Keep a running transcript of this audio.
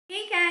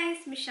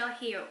Michelle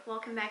here.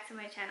 Welcome back to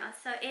my channel.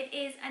 So it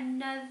is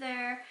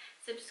another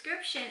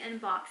subscription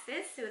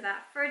unboxes. So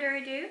without further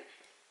ado,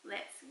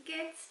 let's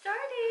get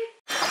started.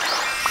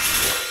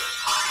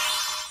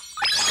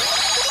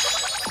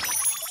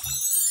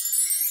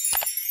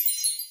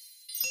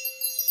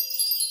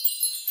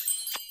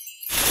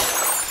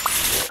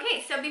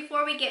 Okay, so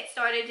before we get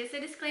started, just a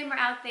disclaimer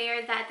out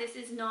there that this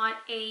is not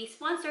a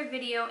sponsored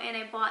video and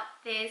I bought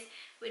this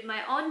with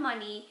my own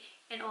money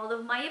and all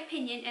of my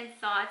opinion and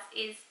thoughts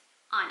is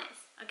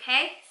honest.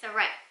 Okay,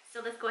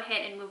 so let's go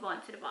ahead and move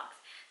on to the box.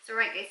 So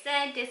like I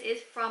said, this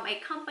is from a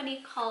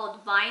company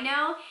called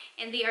VineOh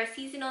and they are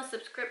seasonal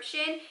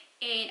subscription,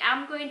 and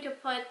I'm going to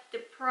put the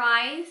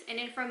price and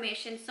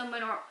information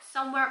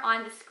somewhere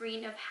on the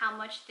screen of how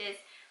much this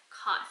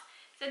costs.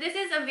 So this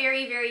is a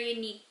very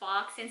unique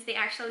box since they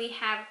actually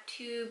have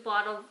two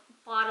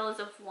bottles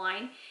of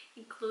wine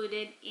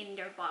included in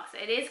their box.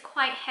 It is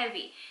quite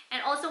heavy.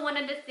 And also one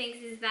of the things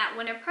is that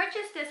when I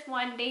purchased this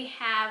one, they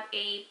have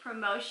a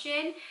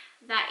promotion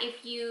that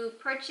if you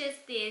purchase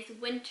this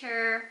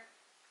winter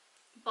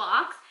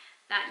box,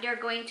 that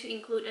they're going to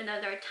include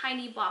another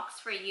tiny box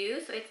for you.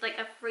 So it's like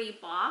a free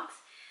box.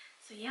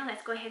 So yeah,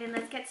 let's go ahead and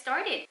let's get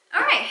started.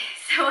 Alright,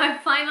 so I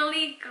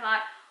finally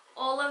got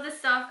all of the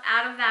stuff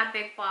out of that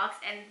big box,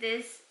 and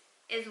this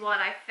is what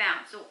I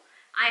found. So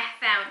I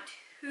found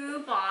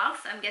two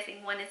boxes. I'm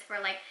guessing one is for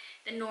like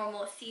the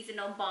normal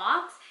seasonal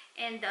box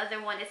and the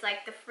other one is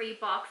like the free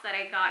box that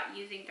I got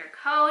using their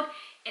code,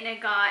 and I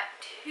got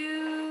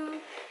two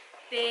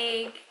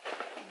big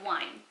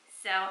wine.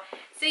 So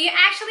you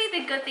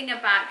actually, the good thing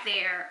about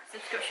their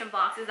subscription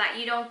box is that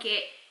you don't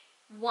get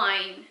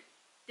wine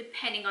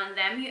depending on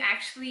them. You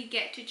actually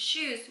get to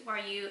choose, are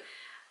you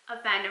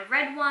a fan of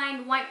red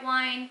wine, white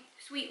wine,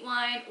 sweet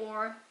wine,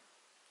 or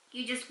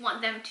you just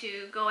want them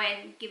to go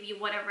and give you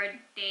whatever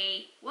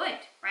they would,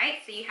 right?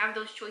 So you have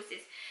those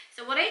choices.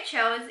 So what I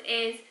chose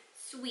is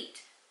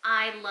sweet.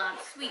 I love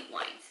sweet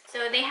wines.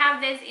 So they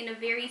have this in a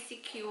very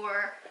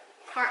secure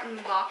carton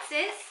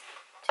boxes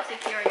to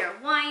secure your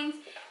wines,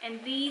 and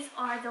these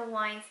are the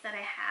wines that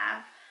I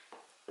have.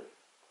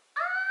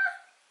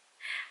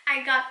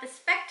 I got the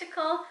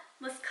Spectacle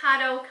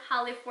Moscato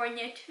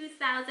California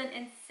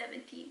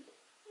 2017.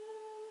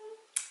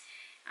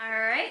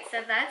 Alright,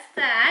 so that's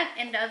that.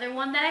 And the other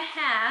one that I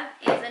have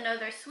is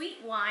another sweet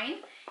wine.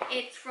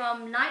 It's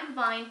from Night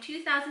Vine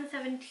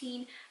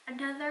 2017,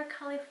 another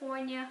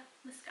California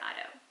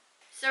Moscato.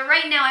 So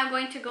right now I'm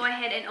going to go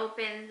ahead and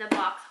open the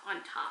box on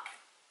top.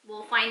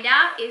 We'll find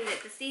out, is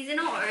it the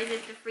seasonal or is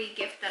it the free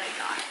gift that I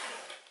got?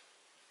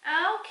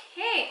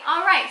 Okay,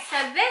 alright,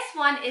 so this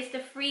one is the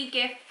free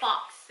gift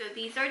box. So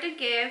these are the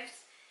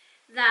gifts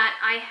that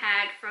I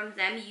had from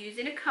them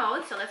using a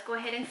code. So let's go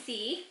ahead and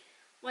see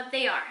what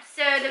they are.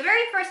 So the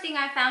very first thing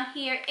I found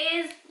here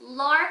is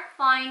Lark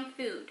Fine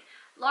Food.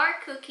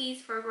 Lark cookies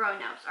for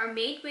grown-ups are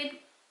made with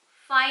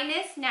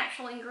finest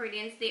natural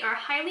ingredients. They are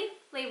highly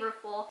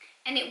flavorful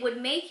and it would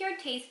make your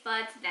taste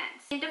buds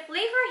dance. In the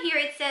flavor here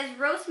it says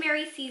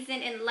rosemary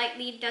seasoned and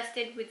lightly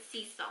dusted with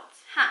sea salt.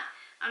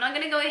 I'm not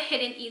gonna go ahead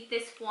and eat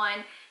this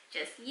one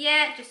just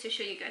yet, just to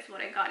show you guys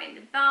what I got in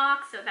the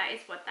box. So that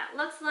is what that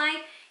looks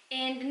like.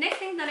 And the next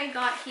thing that I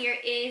got here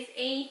is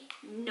a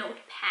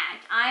notepad.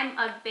 I'm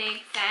a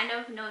big fan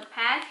of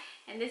notepad,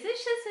 and this is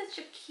just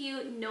such a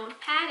cute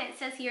notepad. It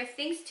says here,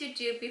 things to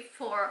do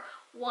before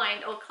wine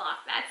o'clock.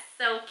 That's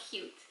so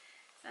cute.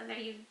 So there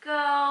you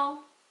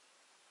go.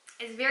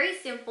 It's very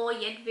simple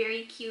yet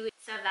very cute.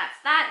 So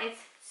that's that.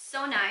 It's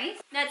so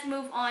nice. Let's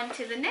move on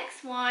to the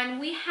next one.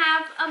 We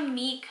have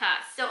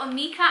Amika. So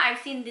Amika, I've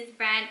seen this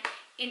brand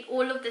in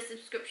all of the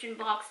subscription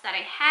box that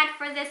I had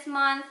for this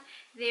month.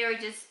 They are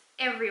just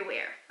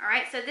everywhere.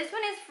 Alright, so this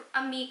one is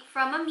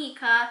from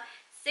Amika,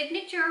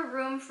 Signature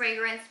Room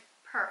Fragrance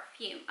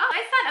Perfume. Oh,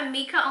 I thought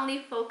Amika only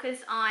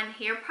focused on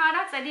hair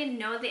products. I didn't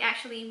know they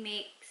actually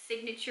make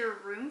signature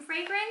room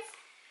fragrance.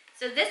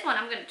 So this one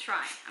I'm going to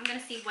try. I'm going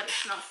to see what it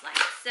smells like.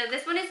 So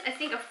this one is, I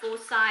think, a full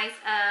size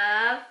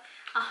of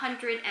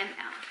 100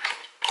 ml.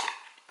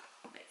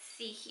 Let's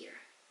see here.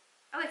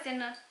 Oh, it's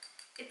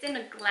in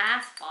a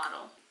glass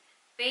bottle.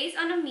 Based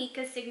on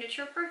Amika's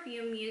signature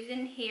perfume used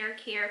in hair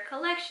care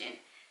collection.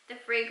 The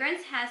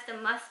fragrance has the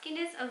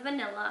muskiness of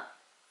vanilla,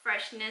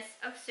 freshness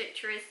of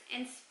citrus,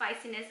 and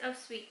spiciness of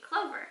sweet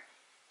clover.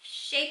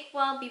 Shake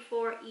well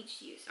before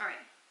each use. Alright,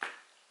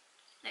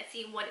 let's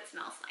see what it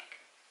smells like.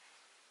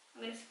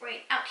 I'm going to spray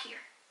it out here.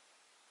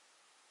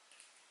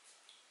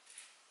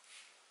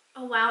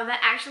 Oh wow,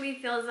 that actually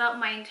fills up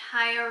my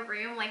entire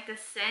room, like the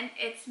scent.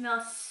 It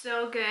smells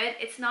so good.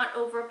 It's not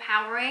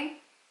overpowering,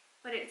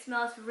 but it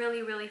smells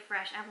really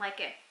fresh. I like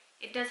it.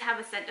 It does have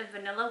a scent of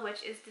vanilla,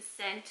 which is the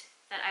scent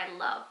that I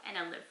love and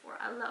I live for.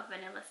 I love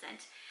vanilla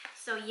scent.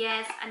 So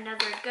yes,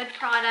 another good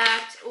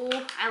product.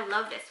 Oh, I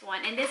love this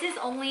one. And this is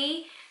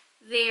only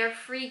their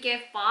free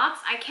gift box.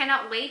 I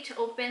cannot wait to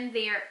open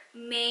their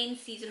main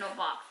seasonal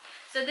box.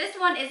 So this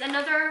one is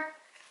another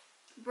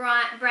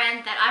brand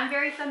that I'm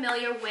very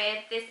familiar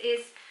with. This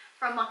is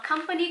from a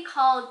company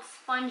called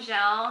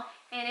Spongel,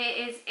 and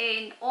it is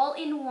an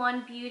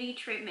all-in-one beauty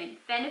treatment.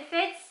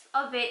 Benefits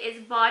of it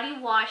is body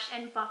wash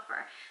and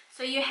buffer.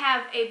 So you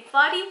have a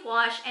body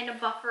wash and a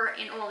buffer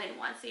in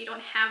all-in-one, so you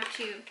don't have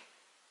to,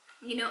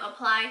 you know,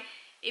 apply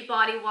a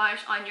body wash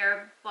on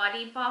your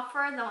body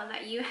buffer, the one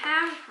that you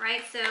have,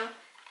 right? So,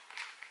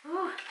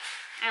 ooh,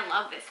 I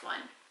love this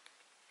one.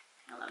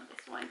 I love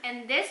this one.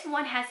 And this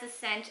one has the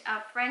scent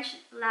of French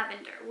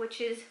lavender,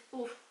 which is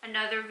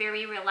another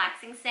very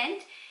relaxing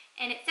scent.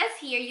 And it says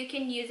here you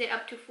can use it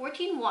up to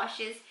 14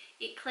 washes.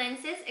 It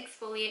cleanses,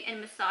 exfoliate, and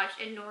massage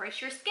and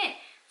nourish your skin.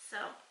 So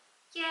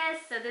yes,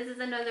 so this is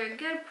another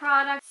good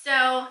product.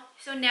 So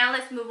now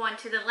let's move on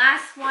to the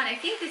last one. I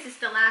think this is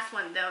the last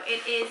one though.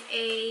 It is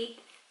a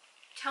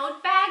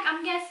tote bag,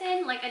 I'm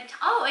guessing. Like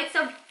it's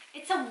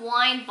a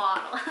wine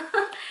bottle.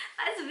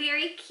 That's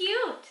very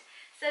cute.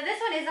 So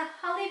this one is a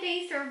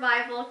holiday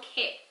survival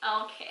kit.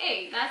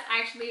 Okay, that's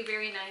actually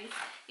very nice.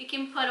 You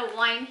can put a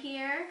wine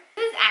here.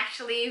 This is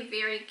actually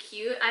very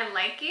cute. I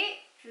like it,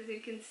 as you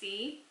can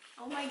see.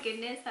 Oh my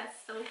goodness, that's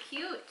so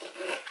cute.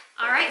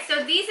 All right,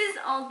 so these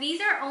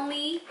are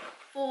only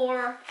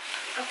for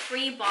a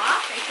free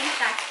box. I think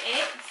that's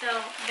it.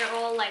 So they're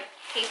all like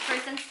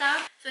papers and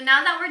stuff. So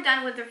now that we're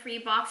done with the free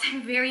box,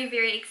 I'm very,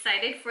 very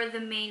excited for the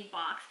main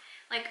box.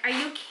 Like, are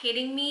you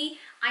kidding me?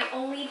 I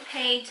only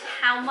paid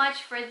how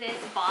much for this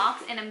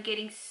box and I'm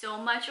getting so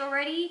much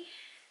already.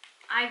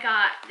 I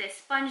got this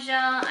sponge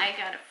gel, I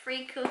got a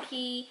free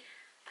cookie,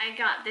 I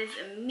got this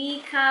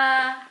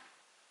Amika,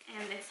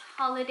 and this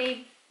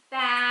holiday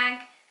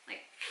bag.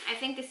 Like, I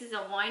think this is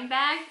a wine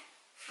bag.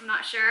 I'm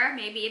not sure.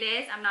 Maybe it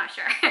is. I'm not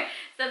sure.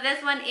 So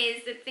this one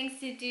is the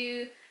things to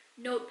do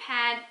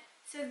notepad.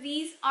 So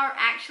these are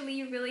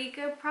actually really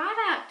good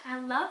product. I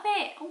love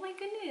it. Oh my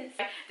goodness.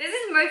 This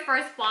is my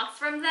first box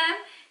from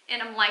them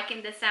and I'm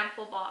liking the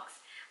sample box.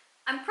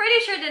 I'm pretty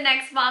sure the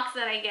next box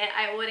that I get,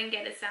 I wouldn't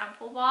get a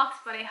sample box,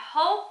 but I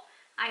hope,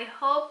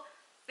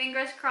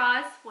 fingers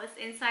crossed, what's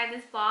inside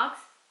this box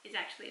is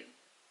actually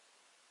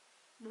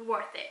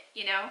worth it,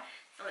 you know?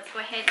 So let's go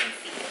ahead and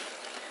see.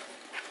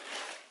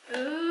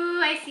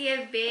 Ooh, I see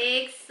a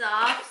big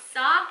soft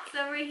socks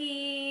over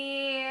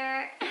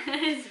here.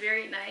 It's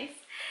very nice.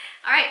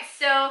 All right,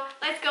 so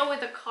let's go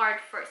with the card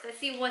first. Let's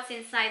see what's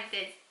inside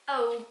this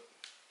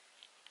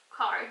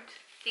card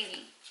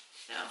thingy.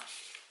 So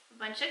a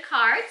bunch of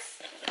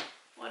cards.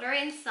 What are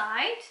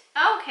inside?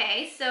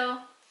 Okay, so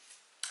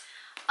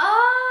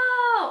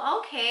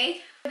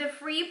okay. The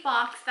free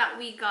box that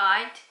we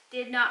got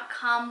did not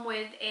come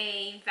with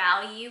a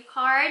value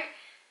card.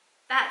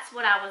 That's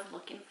what I was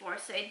looking for.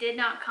 So it did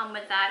not come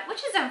with that,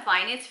 which isn't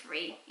fine. It's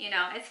free, you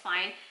know, it's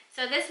fine.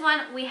 So this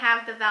one, we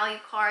have the value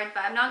card,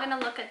 but I'm not going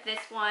to look at this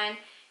one.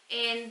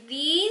 And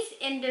these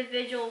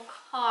individual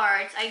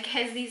cards, I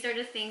guess these are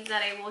the things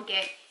that I will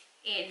get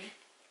in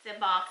the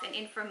box and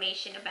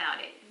information about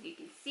it. As you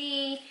can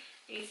see,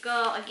 there you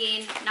go.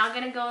 Again, not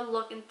going to go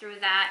looking through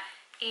that.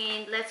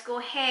 And let's go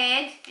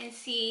ahead and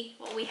see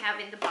what we have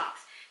in the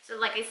box. So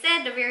like I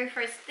said, the very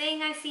first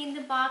thing I see in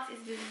the box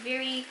is this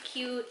very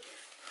cute,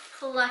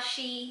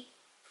 plushy,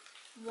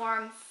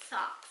 warm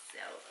socks.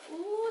 So,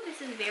 ooh,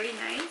 this is very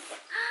nice.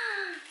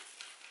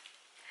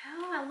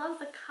 Oh, I love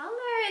the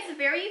color. It's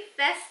very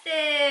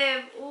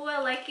festive. Ooh, I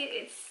like it.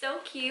 It's so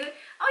cute.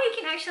 Oh,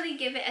 you can actually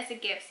give it as a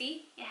gift.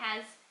 See, it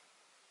has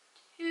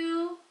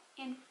to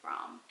and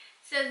from.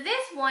 So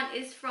this one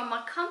is from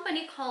a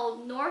company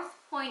called North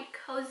Point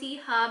Cozy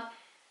Hub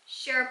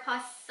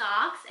Sherpa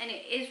Socks, and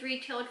it is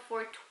retailed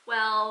for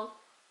 $12.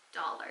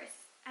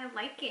 I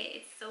like it.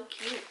 It's so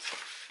cute.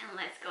 And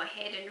let's go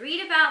ahead and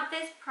read about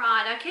this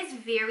product. It's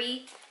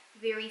very,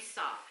 very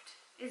soft.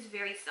 It's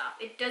very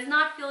soft. It does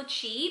not feel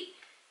cheap.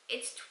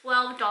 It's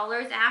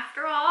 $12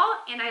 after all,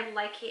 and I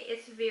like it.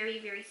 It's very,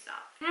 very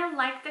soft. And I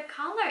like the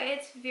color.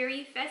 It's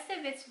very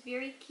festive. It's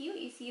very cute.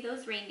 You see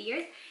those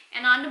reindeers.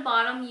 And on the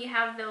bottom, you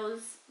have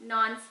those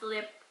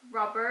non-slip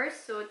rubbers,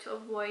 so to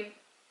avoid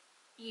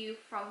you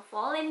from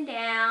falling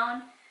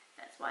down.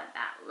 That's what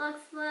that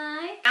looks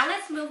like. Now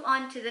let's move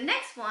on to the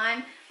next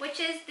one, which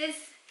is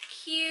this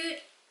cute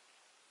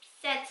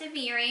set of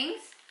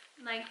earrings,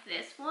 like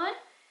this one.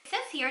 It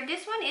says here,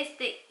 this one is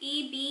the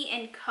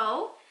EB &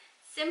 Co.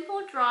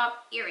 Simple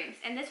Drop Earrings,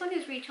 and this one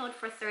is retailed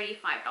for $35.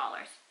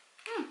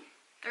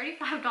 $35?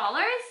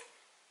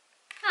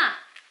 Huh.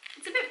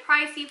 It's a bit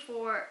pricey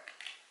for,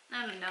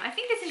 I don't know. I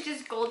think this is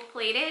just gold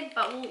plated,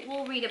 but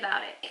we'll read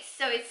about it.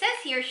 So it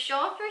says here, show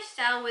off your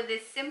style with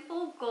this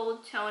simple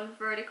gold tone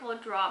vertical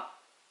drop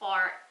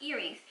bar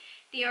earrings.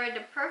 They are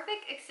the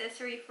perfect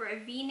accessory for a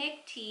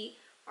V-neck tee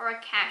or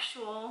a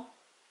casual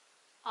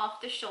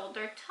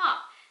off-the-shoulder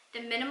top.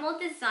 The minimal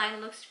design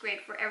looks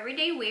great for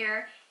everyday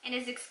wear and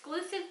is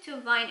exclusive to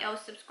VineOh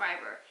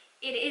subscriber.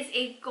 It is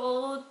a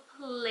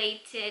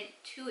gold-plated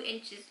 2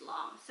 inches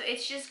long. So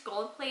it's just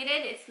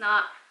gold-plated. It's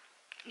not,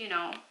 you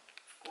know,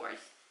 of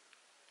course.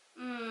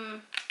 I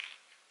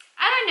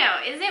don't know.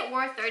 Is it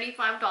worth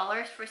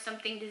 $35 for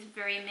something that's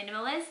very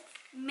minimalist?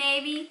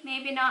 Maybe,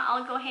 maybe not.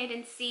 I'll go ahead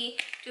and see.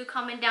 Do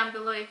comment down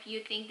below if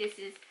you think this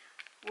is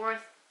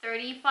worth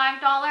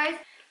 $35.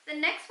 The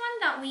next one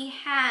that we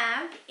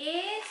have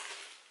is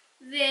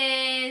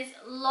this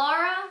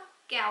Laura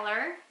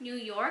Geller New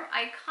York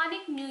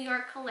Iconic New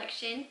York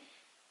Collection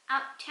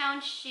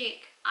Uptown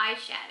Chic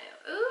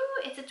eyeshadow.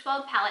 Ooh, it's a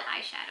 12 palette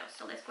eyeshadow.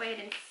 So let's go ahead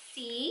and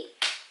see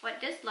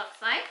what this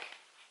looks like.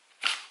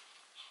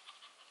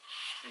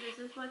 So this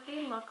is what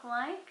they look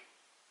like.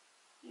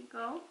 Here you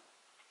go.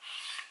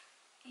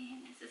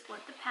 And this is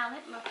what the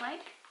palette look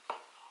like.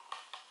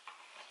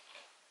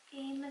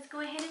 And let's go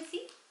ahead and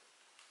see.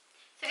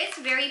 So it's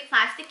very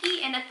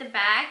plasticky, and at the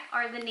back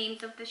are the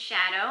names of the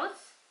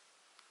shadows.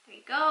 There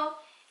you go.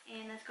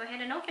 And let's go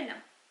ahead and open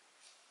them.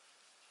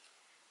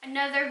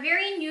 Another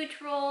very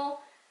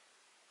neutral,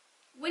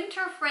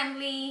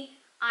 winter-friendly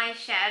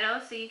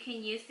eyeshadow. So you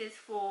can use this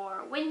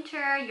for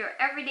winter, your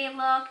everyday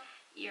look,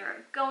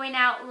 your going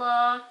out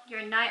look,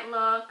 your night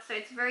look. So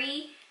it's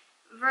very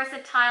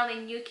versatile,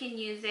 and you can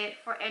use it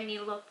for any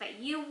look that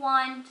you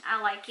want. I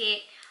like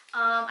it.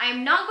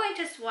 I'm not going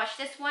to swatch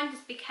this one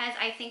just because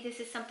I think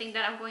this is something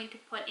that I'm going to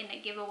put in a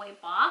giveaway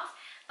box.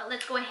 But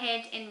let's go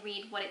ahead and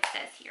read what it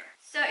says here.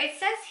 So it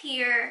says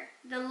here,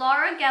 the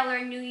Laura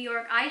Geller New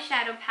York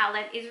eyeshadow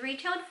palette is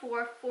retailed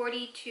for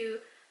 $42.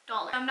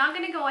 I'm not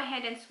going to go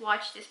ahead and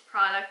swatch this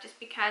product just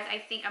because I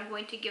think I'm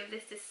going to give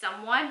this to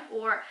someone,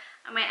 or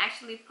I might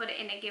actually put it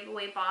in a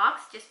giveaway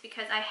box just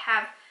because I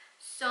have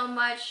so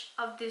much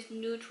of this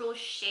neutral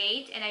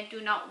shade and I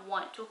do not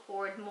want to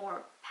hoard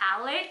more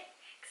palette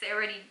because I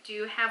already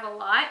do have a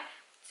lot.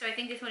 So I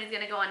think this one is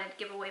going to go on a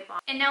giveaway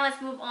box. And now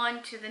let's move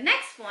on to the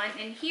next one.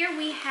 And here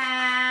we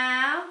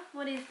have,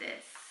 what is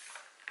this?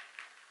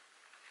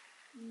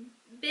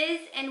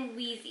 Biz and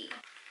Wheezy.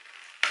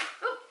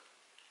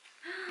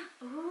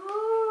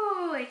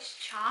 Ooh, it's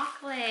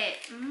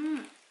chocolate.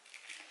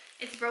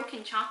 It's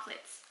broken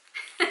chocolates.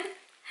 So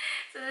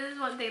this is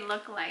what they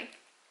look like.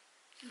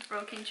 Just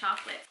broken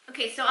chocolate.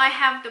 Okay, so I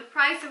have the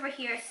price over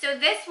here. So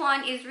this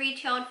one is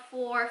retailed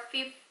for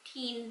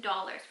 $15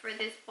 for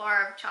this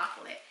bar of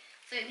chocolate.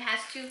 So it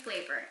has two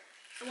flavors.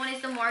 So one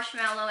is the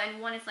marshmallow and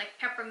one is like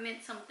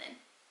peppermint something.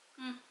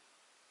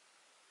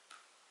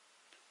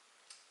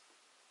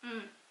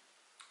 I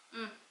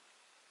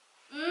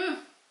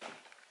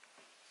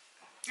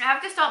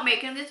have to stop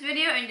making this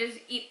video and just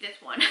eat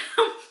this one.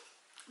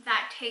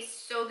 That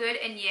tastes so good,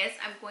 and yes,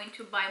 I'm going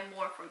to buy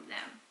more from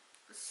them.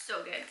 It's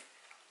so good.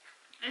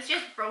 It's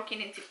just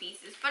broken into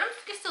pieces, but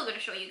I'm still going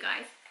to show you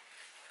guys.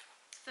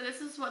 So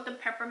this is what the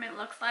peppermint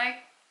looks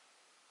like.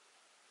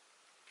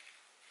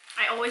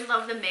 I always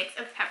love the mix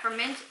of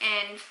peppermint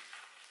and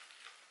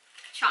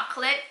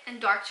chocolate and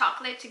dark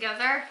chocolate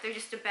together. They're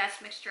just the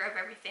best mixture of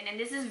everything. And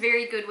this is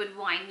very good with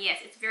wine.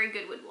 Yes, it's very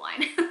good with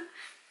wine.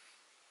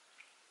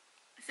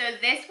 So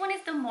this one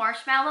is the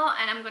marshmallow,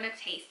 and I'm going to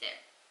taste it.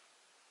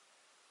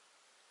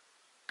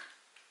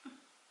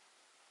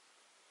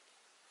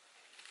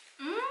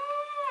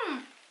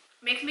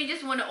 Makes me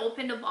just want to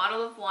open the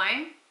bottle of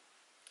wine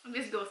and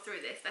just go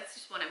through this. That's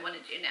just what I want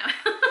to do now.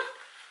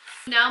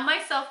 Now my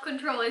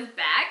self-control is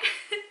back.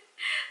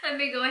 Let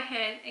me go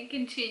ahead and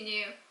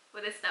continue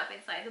with the stuff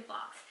inside the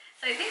box.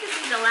 So I think this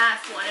is the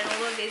last one, and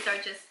all of these are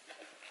just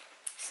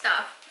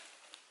stuff,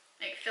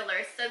 like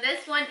fillers. So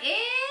this one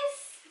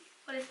is,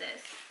 what is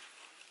this?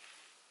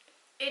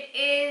 It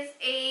is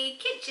a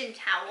kitchen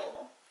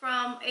towel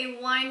from a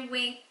Wine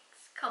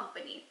Winks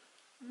company.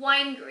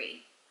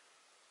 Winery.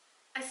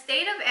 A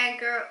state of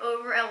anger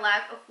over a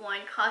lack of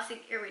wine causing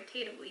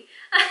irritably.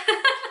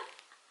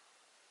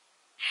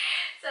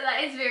 So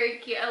that is very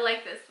cute. I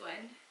like this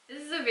one.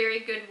 This is a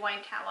very good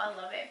wine towel. I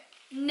love it.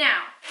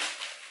 Now,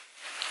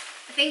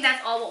 I think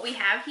that's all what we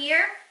have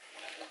here.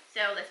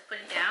 So let's put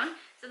it down.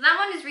 So that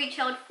one is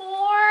retailed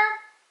for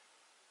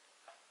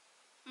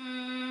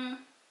 $12.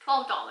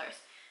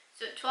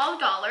 So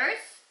 $12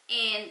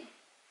 and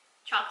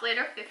chocolate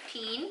are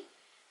 $15.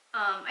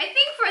 I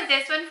think for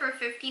this one, for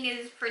 $15, it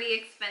is pretty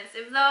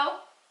expensive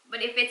though.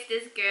 But if it's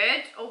this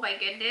good, oh my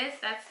goodness,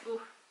 that's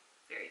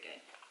very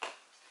good.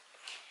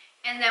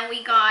 And then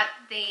we got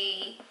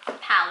the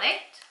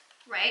palette,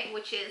 right,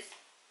 which is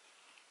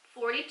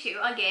 $42.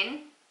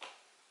 Again,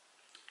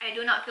 I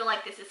do not feel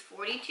like this is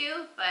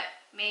 $42, but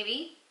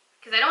maybe,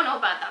 because I don't know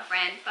about that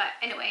brand. But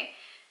anyway,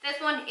 this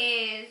one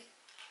is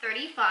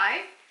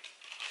 $35.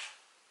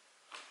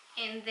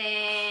 And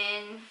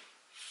then,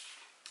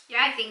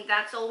 yeah, I think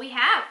that's all we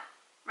have,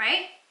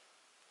 right?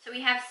 So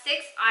we have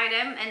 6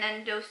 items and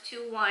then those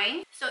 2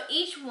 wines. So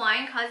each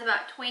wine costs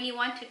about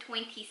 $21 to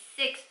 $26.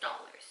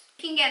 You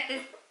can get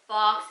this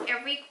box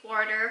every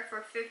quarter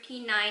for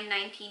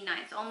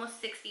 $59.99, so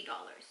almost $60.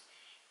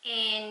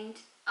 And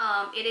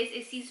it is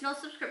a seasonal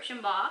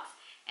subscription box,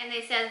 and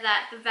they said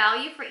that the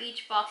value for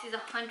each box is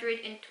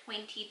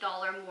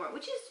 $120 more,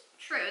 which is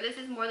true. This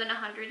is more than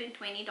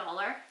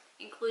 $120,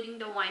 including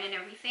the wine and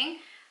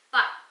everything.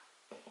 But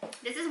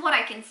this is what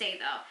I can say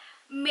though.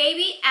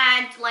 Maybe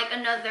add like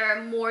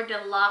another more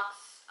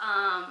deluxe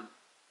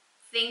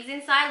things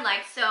inside,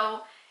 like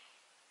so.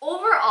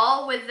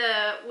 Overall, with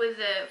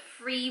the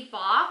free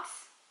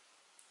box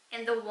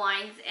and the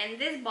wines and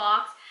this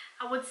box,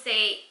 I would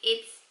say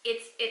it's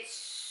it's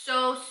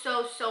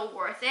so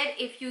worth it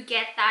if you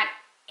get that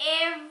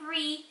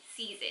every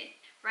season,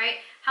 right?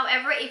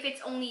 However, if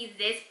it's only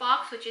this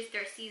box, which is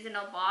their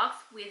seasonal box,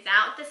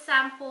 without the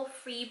sample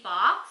free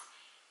box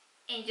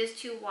and just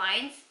 2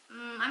 wines,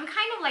 I'm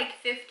kind of like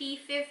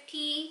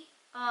 50-50.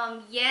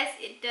 Yes,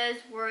 it does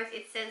worth,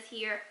 it says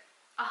here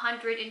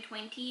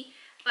 120,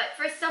 but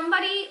for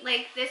somebody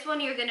like this one,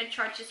 you're gonna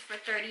charge this for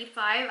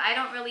 35. I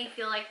don't really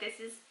feel like this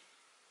is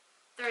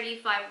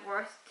 35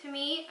 worth to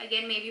me.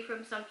 Again, maybe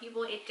from some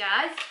people it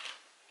does.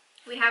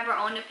 We have our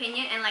own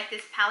opinion, and like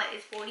this palette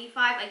is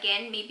 45.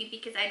 Again, maybe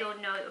because I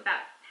don't know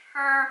about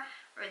her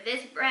or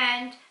this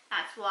brand,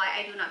 that's why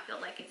I do not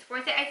feel like it's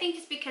worth it. I think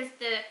just because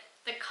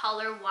the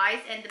color wise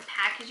and the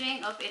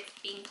packaging of it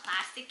being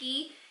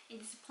plasticky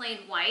and just plain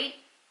white,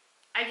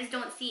 I just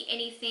don't see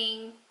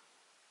anything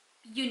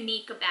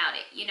unique about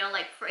it, you know,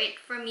 like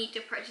for me to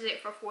purchase it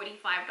for $45.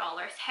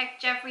 Heck,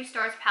 Jeffree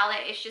Star's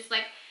palette is just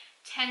like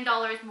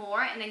 $10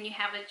 more, and then you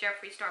have a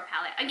Jeffree Star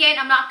palette. Again,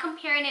 I'm not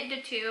comparing it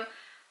to two.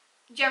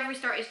 Jeffree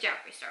Star is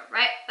Jeffree Star,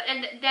 right? But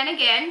then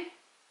again,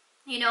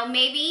 you know,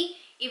 maybe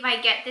if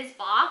I get this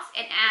box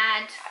and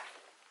add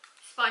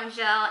sponge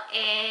gel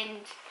and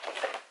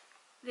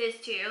this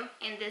too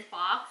in this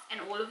box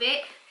and all of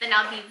it, then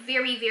I'll be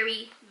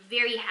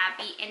very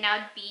happy, and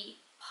I'll be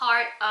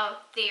part of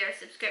their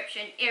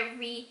subscription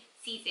every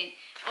season.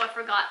 Oh, I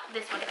forgot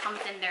this one comes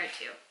in there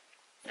too.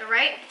 So,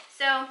 right?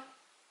 So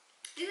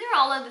these are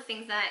all of the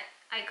things that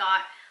I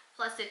got,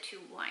 plus the 2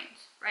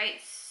 wines, right?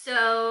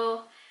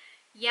 So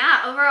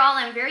yeah, overall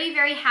I'm very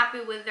happy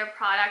with their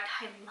product.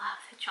 I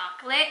love the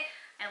chocolate.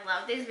 I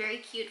love these very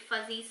cute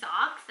fuzzy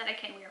socks that I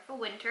can wear for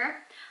winter.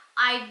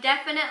 I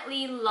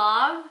definitely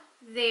love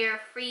their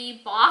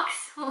free box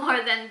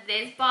more than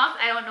this box.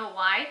 I don't know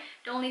why.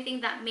 The only thing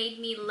that made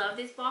me love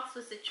this box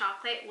was the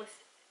chocolate.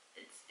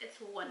 It's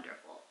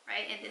wonderful,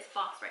 right? And this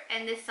box right,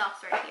 and this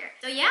socks right here.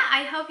 So yeah,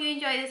 I hope you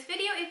enjoyed this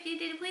video. If you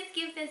did, please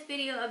give this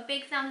video a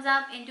big thumbs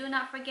up, and do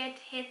not forget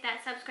to hit that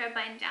subscribe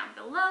button down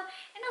below,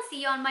 and I'll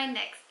see you on my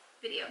next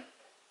video.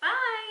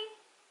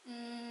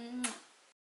 Bye!